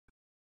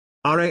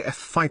RAF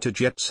fighter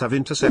jets have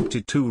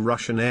intercepted 2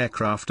 Russian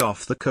aircraft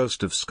off the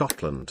coast of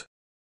Scotland.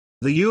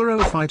 The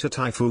Eurofighter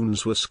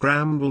Typhoons were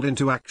scrambled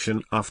into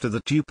action after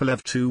the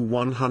Tupolev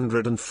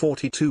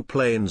Tu-142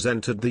 planes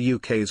entered the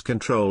UK's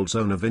control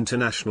zone of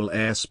international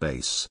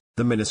airspace,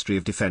 the Ministry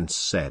of Defence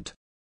said.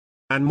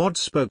 An MOD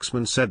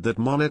spokesman said that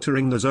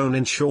monitoring the zone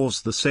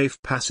ensures the safe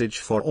passage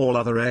for all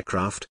other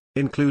aircraft,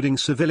 including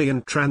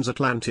civilian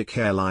transatlantic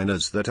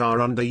airliners that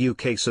are under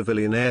UK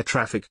civilian air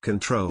traffic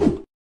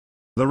control.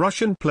 The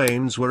Russian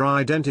planes were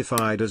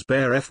identified as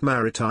RAF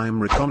maritime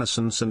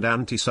reconnaissance and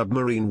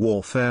anti-submarine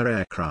warfare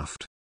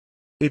aircraft.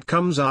 It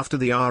comes after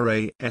the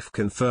RAF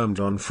confirmed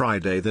on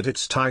Friday that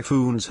its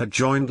Typhoons had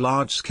joined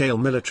large-scale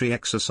military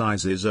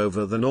exercises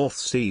over the North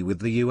Sea with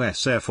the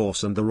US Air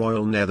Force and the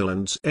Royal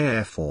Netherlands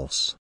Air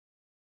Force.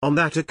 On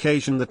that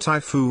occasion the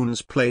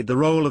Typhoons played the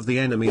role of the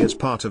enemy as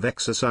part of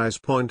Exercise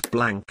Point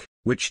Blank,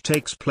 which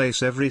takes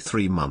place every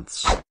 3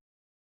 months.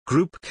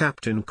 Group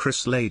Captain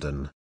Chris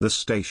Layden, the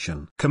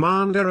station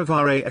commander of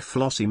RAF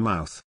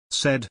Lossiemouth,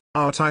 said,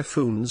 "Our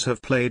Typhoons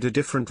have played a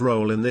different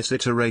role in this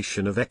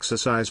iteration of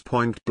Exercise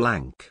Point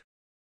Blank.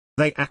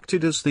 They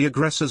acted as the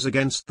aggressors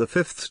against the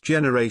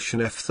 5th-generation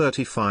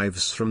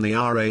F-35s from the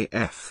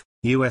RAF,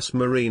 US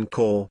Marine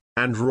Corps,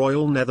 and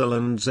Royal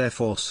Netherlands Air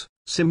Force,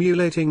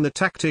 simulating the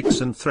tactics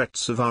and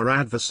threats of our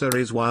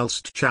adversaries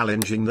whilst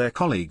challenging their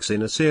colleagues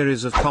in a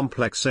series of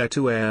complex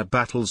air-to-air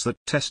battles that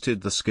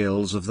tested the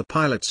skills of the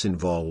pilots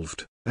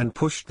involved, and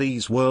pushed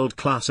these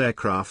world-class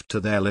aircraft to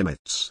their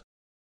limits."